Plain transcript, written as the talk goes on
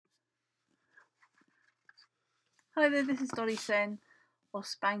Hi there, this is Dolly Sen of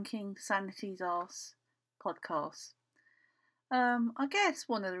Spanking Sanity's Arse podcast. I guess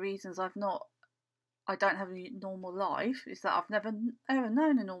one of the reasons I don't have a normal life is that I've never ever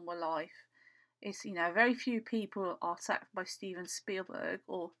known a normal life. It's, very few people are sacked by Steven Spielberg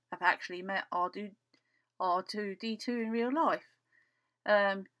or have actually met R2D2 in real life.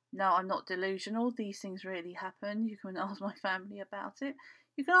 No, I'm not delusional. These things really happen. You can ask my family about it.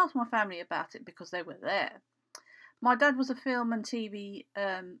 You can ask my family about it because they were there. My dad was a film and TV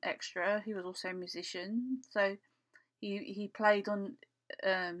extra. He was also a musician, so he played on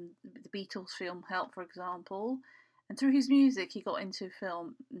the Beatles film Help, for example, and through his music he got into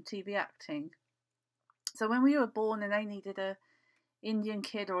film and TV acting. So when we were born and they needed a Indian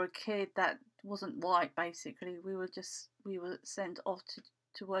kid or a kid that wasn't white, basically, we were sent off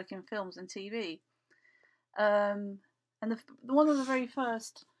to work in films and TV. And one of the very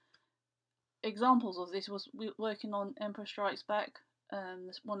first examples of this was working on Emperor Strikes Back,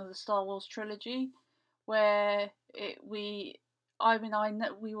 one of the Star Wars trilogy, where we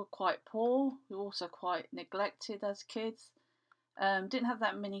were quite poor. We were also quite neglected as kids. Didn't have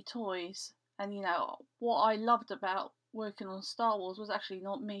that many toys, and what I loved about working on Star Wars was actually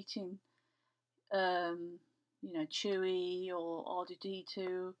not meeting, Chewie or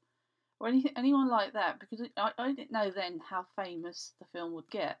R2D2 or anyone like that, because I didn't know then how famous the film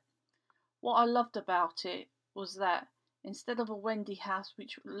would get. What I loved about it was that instead of a Wendy house,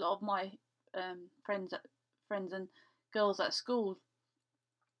 which a lot of my friends and girls at school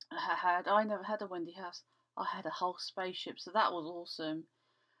had, I never had a Wendy house. I had a whole spaceship, so that was awesome.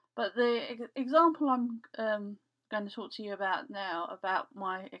 But the example I'm going to talk to you about now, about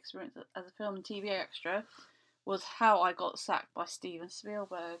my experience as a film and TV extra, was how I got sacked by Steven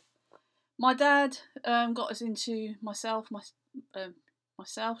Spielberg. My dad got us into myself,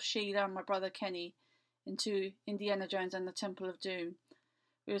 Sheila, and my brother Kenny into Indiana Jones and the Temple of Doom.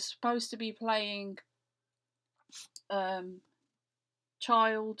 We were supposed to be playing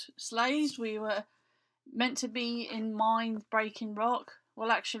child slaves. We were meant to be in mines breaking rock.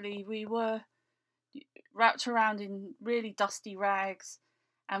 Well, actually, we were wrapped around in really dusty rags,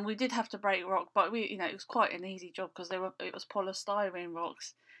 and we did have to break rock, but it was quite an easy job because it was polystyrene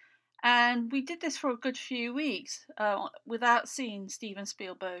rocks. And we did this for a good few weeks without seeing Steven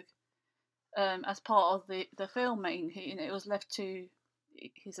Spielberg as part of the filming. It was left to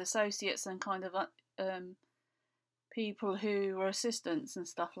his associates and kind of people who were assistants and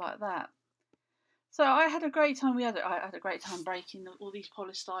stuff like that. So I had a great time. I had a great time breaking all these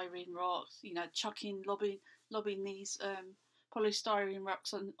polystyrene rocks. Lobbing these polystyrene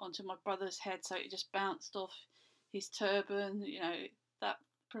rocks onto my brother's head, so it just bounced off his turban. That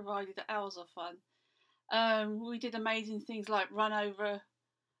provided hours of fun. We did amazing things like run over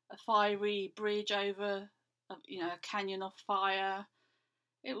a fiery bridge over a canyon of fire.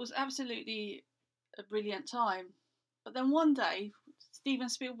 It was absolutely a brilliant time. But then one day, Steven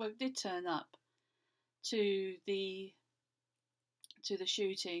Spielberg did turn up to the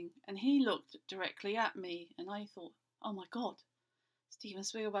shooting, and he looked directly at me, and I thought, oh my God, Steven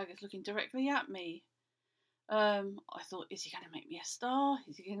Spielberg is looking directly at me. I thought, is he going to make me a star?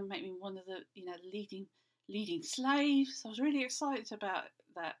 Is he going to make me one of the leading slaves? I was really excited about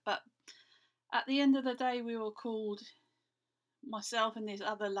that. But at the end of the day, we were called, myself and this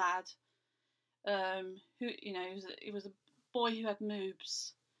other lad, who it was a boy who had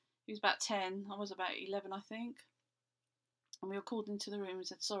moobs. He was about 10. I was about 11, I think. And we were called into the room and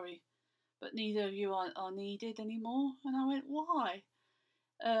said, sorry, but neither of you are needed anymore. And I went, why?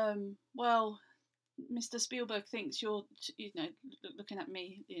 Well, Mr. Spielberg thinks you're, looking at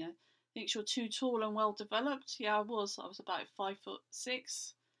me, thinks you're too tall and well developed. Yeah, I was. I was about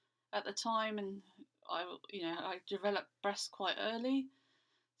 5'6" at the time, and I developed breasts quite early.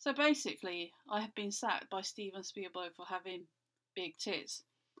 So basically, I have been sacked by Steven Spielberg for having big tits.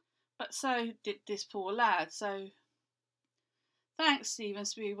 But so did this poor lad. So thanks, Steven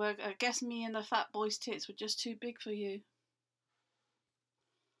Spielberg. I guess me and the fat boy's tits were just too big for you.